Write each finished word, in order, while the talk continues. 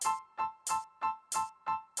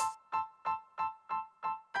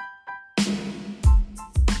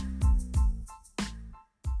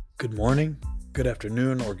Good morning, good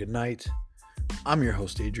afternoon, or good night. I'm your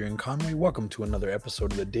host, Adrian Conway. Welcome to another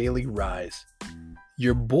episode of the Daily Rise.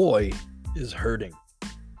 Your boy is hurting.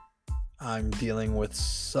 I'm dealing with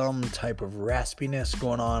some type of raspiness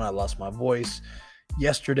going on. I lost my voice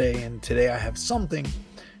yesterday, and today I have something,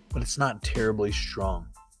 but it's not terribly strong.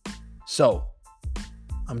 So,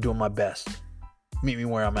 I'm doing my best. Meet me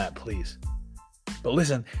where I'm at, please. But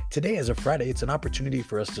listen, today is a Friday. It's an opportunity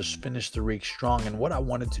for us to finish the week strong. And what I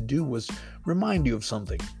wanted to do was remind you of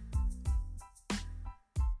something.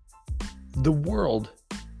 The world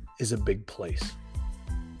is a big place.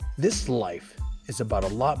 This life is about a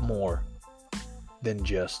lot more than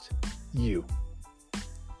just you.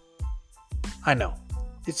 I know,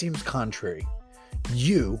 it seems contrary.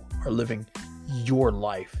 You are living your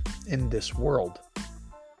life in this world.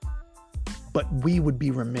 But we would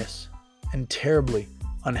be remiss and terribly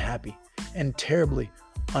unhappy, and terribly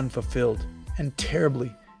unfulfilled, and terribly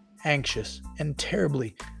anxious, and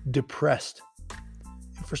terribly depressed.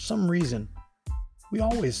 And for some reason, we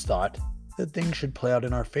always thought that things should play out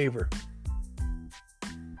in our favor.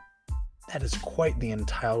 That is quite the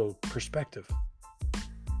entitled perspective.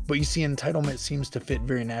 But you see, entitlement seems to fit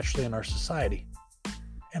very naturally in our society.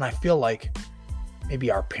 And I feel like maybe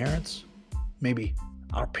our parents, maybe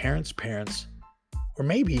our parents' parents, or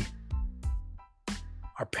maybe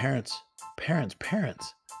our parents'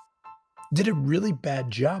 did a really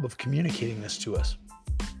bad job of communicating this to us.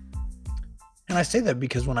 And I say that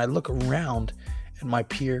because when I look around at my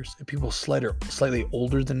peers, at people slightly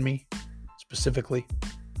older than me, specifically,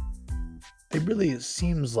 they really, it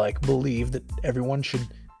seems like, believe that everyone should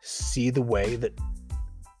see the way that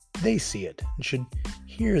they see it, and should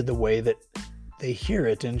hear the way that they hear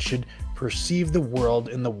it, and should perceive the world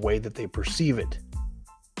in the way that they perceive it.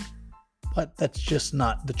 But that's just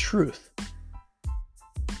not the truth.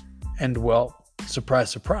 And well, surprise,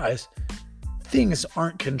 surprise, things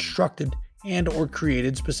aren't constructed and or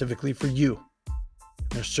created specifically for you.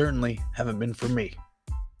 They certainly haven't been for me.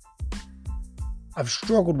 I've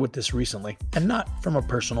struggled with this recently, and not from a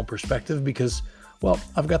personal perspective because, well,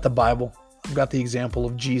 I've got the Bible, I've got the example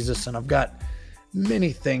of Jesus, and I've got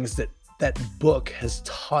many things that book has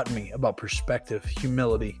taught me about perspective,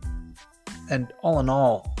 humility, and all in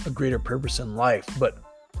all, a greater purpose in life. But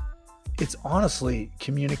it's honestly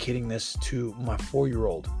communicating this to my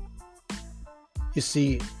 4-year-old. You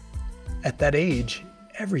see, at that age,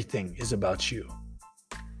 everything is about you.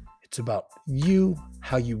 It's about you,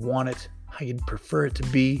 how you want it, how you'd prefer it to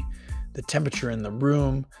be, the temperature in the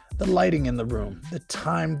room, the lighting in the room, the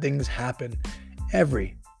time things happen,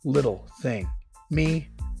 every little thing. Me,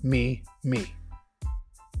 me, me.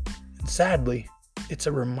 And sadly, it's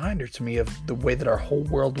a reminder to me of the way that our whole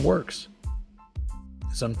world works.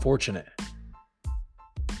 It's unfortunate.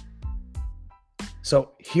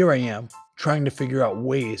 So here I am, trying to figure out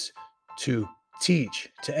ways to teach,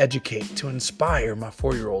 to educate, to inspire my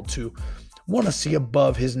 4-year-old to want to see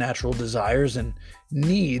above his natural desires and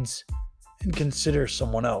needs and consider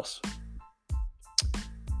someone else.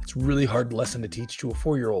 It's a really hard lesson to teach to a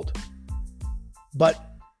 4-year-old. But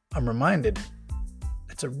I'm reminded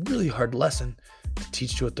it's a really hard lesson to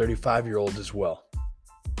teach to a 35-year-old as well.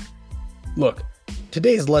 Look,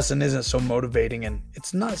 today's lesson isn't so motivating, and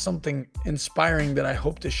it's not something inspiring that I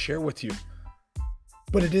hope to share with you.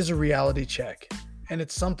 But it is a reality check, and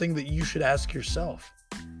it's something that you should ask yourself.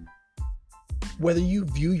 Whether you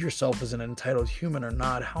view yourself as an entitled human or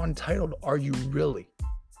not, how entitled are you really?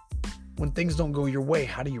 When things don't go your way,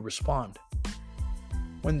 how do you respond?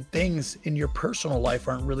 When things in your personal life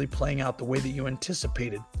aren't really playing out the way that you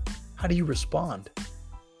anticipated, how do you respond?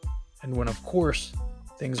 And when, of course,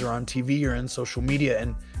 things are on TV or in social media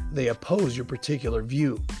and they oppose your particular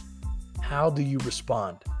view, how do you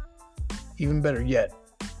respond? Even better yet,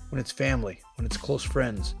 when it's family, when it's close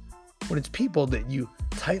friends, when it's people that you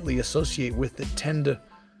tightly associate with that tend to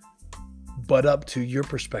butt up to your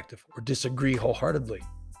perspective or disagree wholeheartedly,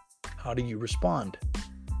 how do you respond?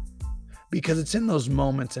 Because it's in those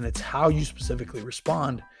moments and it's how you specifically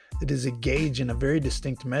respond that is a gauge and a very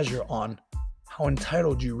distinct measure on how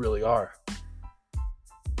entitled you really are.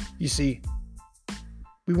 You see,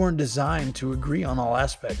 we weren't designed to agree on all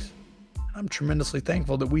aspects. And I'm tremendously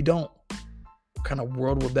thankful that we don't. What kind of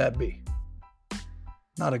world would that be?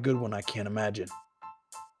 Not a good one, I can't imagine.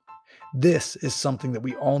 This is something that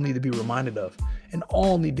we all need to be reminded of and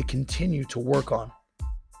all need to continue to work on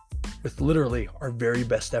with literally our very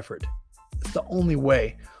best effort. It's the only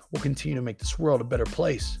way we'll continue to make this world a better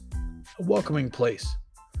place, a welcoming place,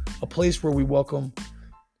 a place where we welcome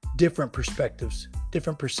different perspectives,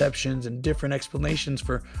 different perceptions, and different explanations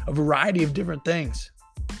for a variety of different things.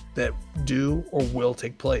 that do or will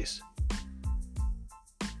take place.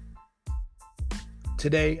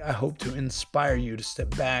 Today, I hope to inspire you to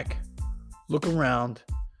step back, look around,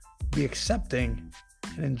 be accepting,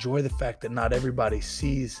 and enjoy the fact that not everybody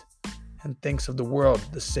sees and thinks of the world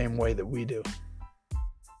the same way that we do.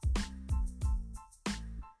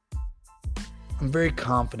 I'm very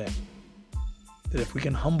confident that if we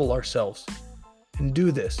can humble ourselves and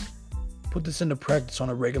do this, put this into practice on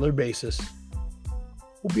a regular basis,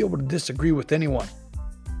 we'll be able to disagree with anyone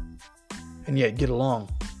and yet get along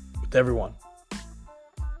with everyone.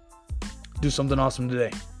 Do something awesome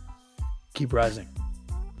today. Keep rising.